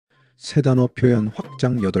세 단어 표현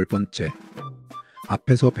확장 8번째.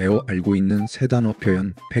 앞에서 배워 알고 있는 세 단어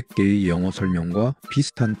표현 100개의 영어 설명과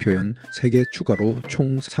비슷한 표현 3개 추가로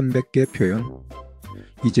총 300개 표현.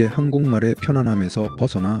 이제 한국말의 편안함에서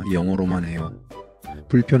벗어나 영어로만 해요.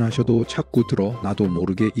 불편하셔도 자꾸 들어 나도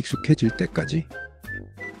모르게 익숙해질 때까지.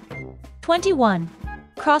 21.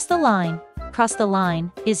 Cross the line. Cross the line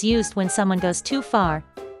is used when someone goes too far,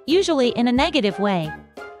 usually in a negative way.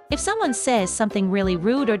 If someone says something really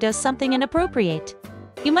rude or does something inappropriate,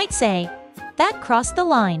 you might say, "That crossed the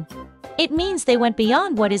line." It means they went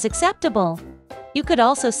beyond what is acceptable. You could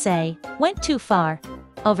also say, went too far,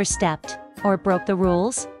 overstepped, or broke the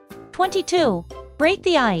rules. 22. Break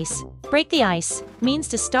the ice. Break the ice means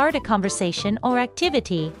to start a conversation or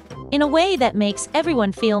activity in a way that makes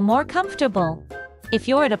everyone feel more comfortable. If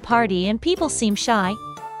you're at a party and people seem shy,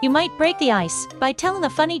 you might break the ice by telling a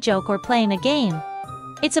funny joke or playing a game.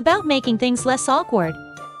 It's about making things less awkward.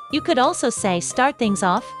 You could also say start things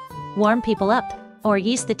off, warm people up, or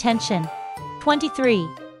ease the tension. 23.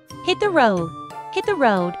 Hit the road. Hit the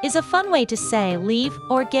road is a fun way to say leave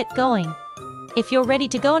or get going. If you're ready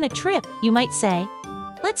to go on a trip, you might say,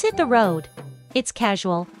 "Let's hit the road." It's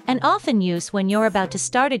casual and often used when you're about to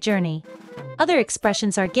start a journey. Other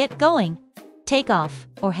expressions are get going, take off,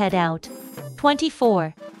 or head out.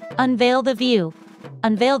 24. Unveil the view.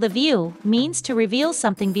 Unveil the view means to reveal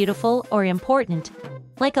something beautiful or important,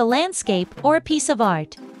 like a landscape or a piece of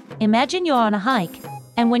art. Imagine you're on a hike,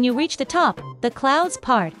 and when you reach the top, the clouds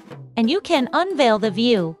part, and you can unveil the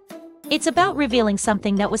view. It's about revealing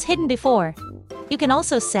something that was hidden before. You can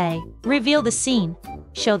also say, reveal the scene,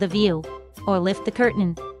 show the view, or lift the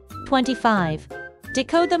curtain. 25.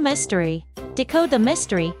 Decode the mystery. Decode the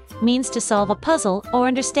mystery means to solve a puzzle or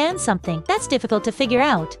understand something that's difficult to figure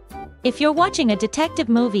out. If you're watching a detective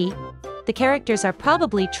movie, the characters are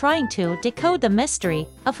probably trying to decode the mystery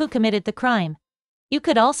of who committed the crime. You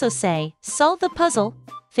could also say, solve the puzzle,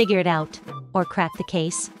 figure it out, or crack the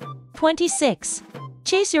case. 26.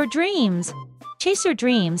 Chase your dreams. Chase your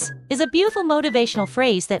dreams is a beautiful motivational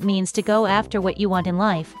phrase that means to go after what you want in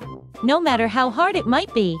life, no matter how hard it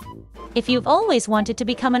might be. If you've always wanted to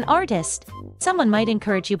become an artist, someone might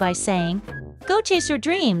encourage you by saying, go chase your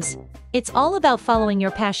dreams. It's all about following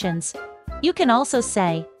your passions. You can also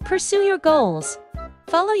say, pursue your goals.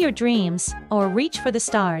 Follow your dreams, or reach for the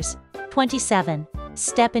stars. 27.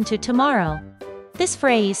 Step into tomorrow. This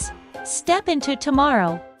phrase, step into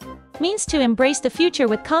tomorrow, means to embrace the future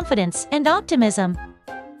with confidence and optimism.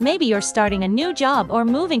 Maybe you're starting a new job or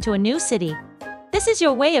moving to a new city. This is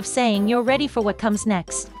your way of saying you're ready for what comes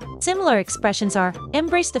next. Similar expressions are,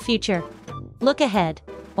 embrace the future, look ahead,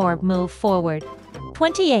 or move forward.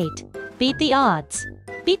 28. Beat the odds.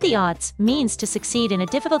 Beat the odds means to succeed in a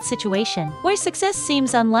difficult situation where success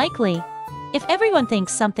seems unlikely. If everyone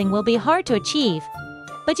thinks something will be hard to achieve,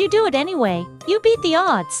 but you do it anyway, you beat the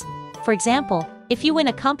odds. For example, if you win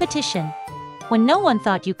a competition, when no one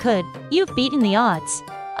thought you could, you've beaten the odds.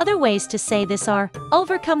 Other ways to say this are,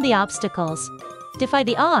 overcome the obstacles, defy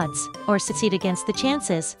the odds, or succeed against the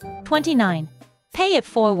chances. 29. Pay it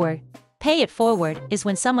forward. Pay it forward is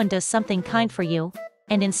when someone does something kind for you,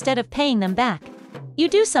 and instead of paying them back, you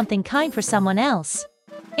do something kind for someone else.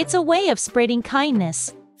 It's a way of spreading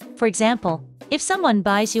kindness. For example, if someone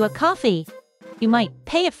buys you a coffee, you might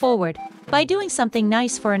pay it forward by doing something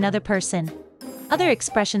nice for another person. Other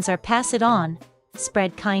expressions are pass it on,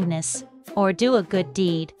 spread kindness, or do a good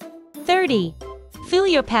deed. 30. Fuel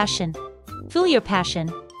your passion. Fuel your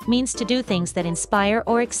passion means to do things that inspire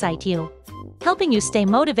or excite you, helping you stay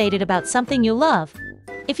motivated about something you love.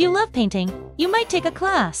 If you love painting, you might take a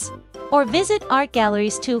class or visit art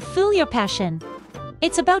galleries to fuel your passion.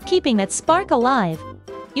 It's about keeping that spark alive.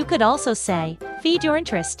 You could also say, feed your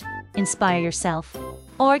interest, inspire yourself,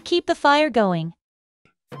 or keep the fire going.